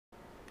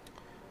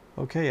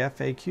Okay,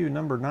 FAQ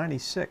number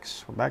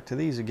 96. We're back to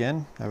these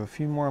again. I have a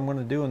few more I'm going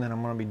to do, and then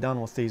I'm going to be done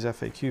with these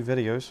FAQ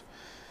videos.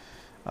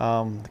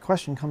 The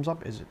question comes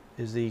up,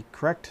 is the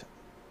correct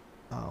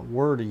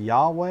word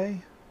Yahweh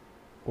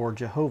or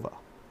Jehovah?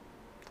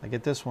 I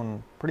get this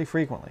one pretty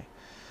frequently.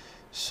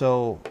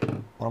 So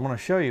what I'm going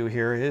to show you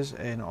here is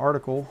an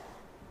article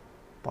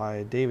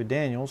by David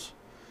Daniels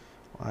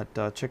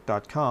at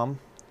chick.com.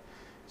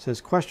 It says,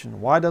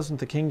 question, why doesn't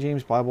the King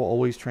James Bible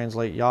always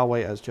translate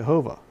Yahweh as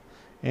Jehovah?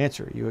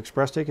 Answer, you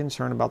expressed a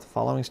concern about the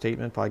following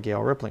statement by Gail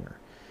Ripplinger.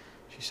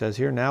 She says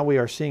here, now we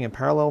are seeing a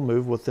parallel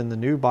move within the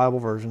new Bible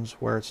versions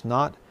where it's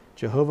not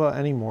Jehovah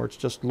anymore, it's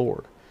just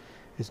Lord.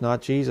 It's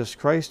not Jesus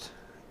Christ,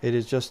 it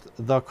is just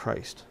the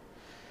Christ.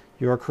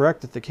 You are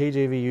correct that the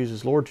KJV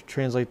uses Lord to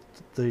translate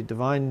the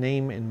divine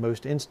name in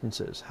most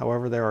instances.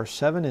 However, there are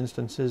 7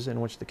 instances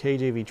in which the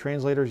KJV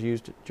translators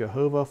used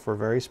Jehovah for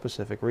very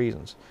specific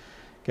reasons.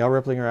 Gail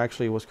Ripplinger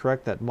actually was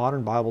correct that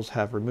modern Bibles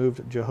have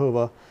removed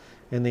Jehovah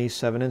in these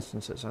 7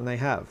 instances, and they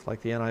have,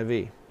 like the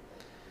NIV.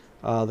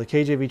 The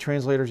KJV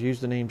translators used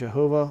the name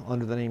Jehovah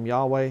under the name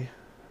Yahweh,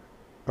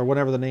 or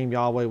whenever the name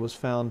Yahweh was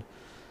found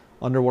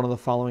under one of the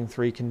following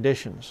 3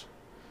 conditions.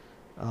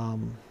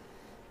 And,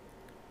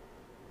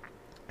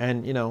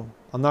 you know,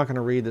 I'm not going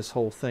to read this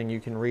whole thing. You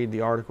can read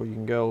the article. You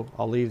can go.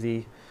 I'll leave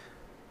the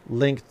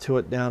link to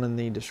it down in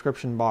the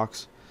description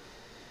box.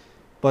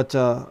 But,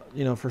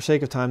 you know, for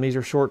sake of time, these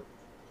are short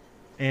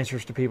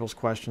answers to people's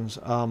questions.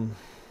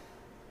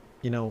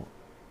 You know,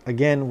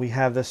 again, we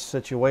have this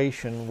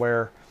situation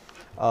where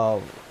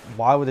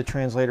why would the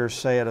translators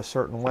say it a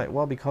certain way?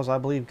 Well, because I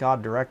believe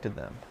God directed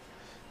them.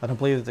 I don't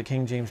believe that the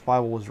King James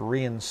Bible was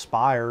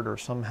re-inspired or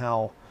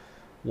somehow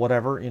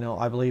whatever. You know,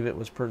 I believe it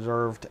was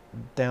preserved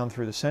down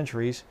through the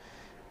centuries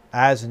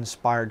as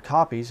inspired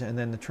copies, and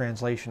then the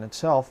translation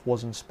itself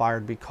was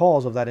inspired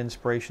because of that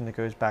inspiration that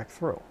goes back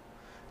through.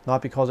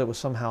 Not because it was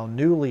somehow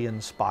newly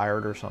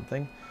inspired or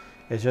something.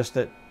 It's just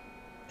that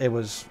it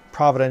was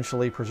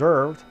providentially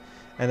preserved,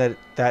 and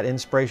that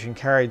inspiration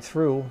carried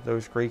through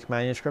those Greek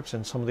manuscripts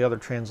and some of the other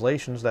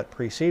translations that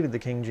preceded the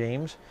King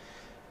James,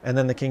 and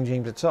then the King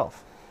James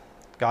itself.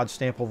 God's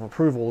stamp of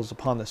approval is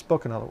upon this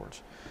book, in other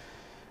words.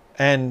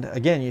 And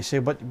again, you say,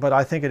 but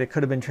I think it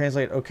could have been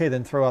translated. Okay,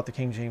 then throw out the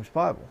King James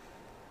Bible.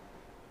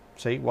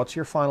 See, what's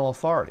your final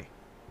authority?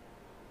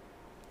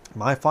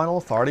 My final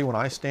authority, when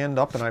I stand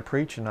up and I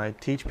preach and I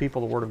teach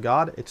people the Word of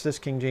God, it's this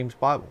King James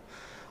Bible.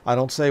 I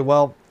don't say,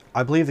 well,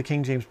 I believe the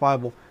King James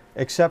Bible,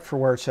 except for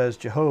where it says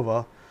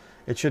Jehovah,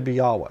 it should be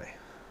Yahweh.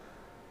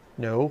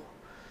 No.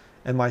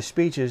 And my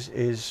speech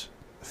is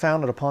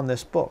founded upon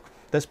this book.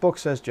 This book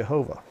says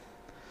Jehovah.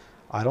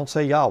 I don't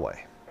say Yahweh.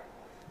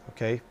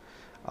 Okay?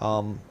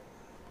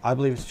 I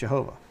believe it's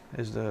Jehovah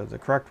is the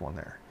correct one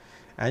there.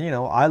 And, you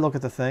know, I look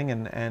at the thing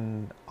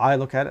and I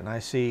look at it and I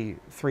see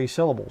 3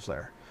 syllables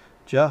there.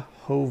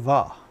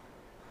 Jehovah.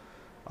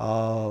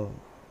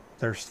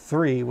 There's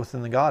 3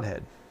 within the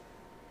Godhead.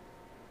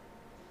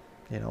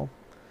 You know,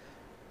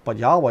 but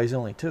Yahweh is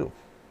only 2,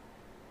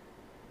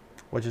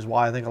 which is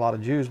why I think a lot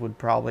of Jews would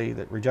probably,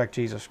 that reject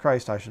Jesus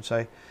Christ, I should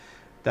say,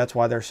 that's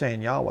why they're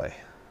saying Yahweh,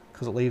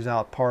 because it leaves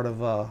out part of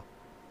the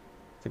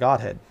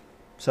Godhead.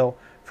 So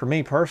for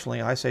me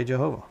personally, I say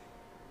Jehovah.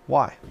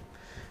 Why?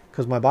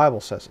 Because my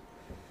Bible says it.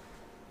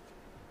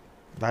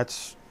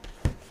 That's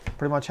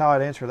pretty much how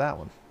I'd answer that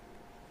one.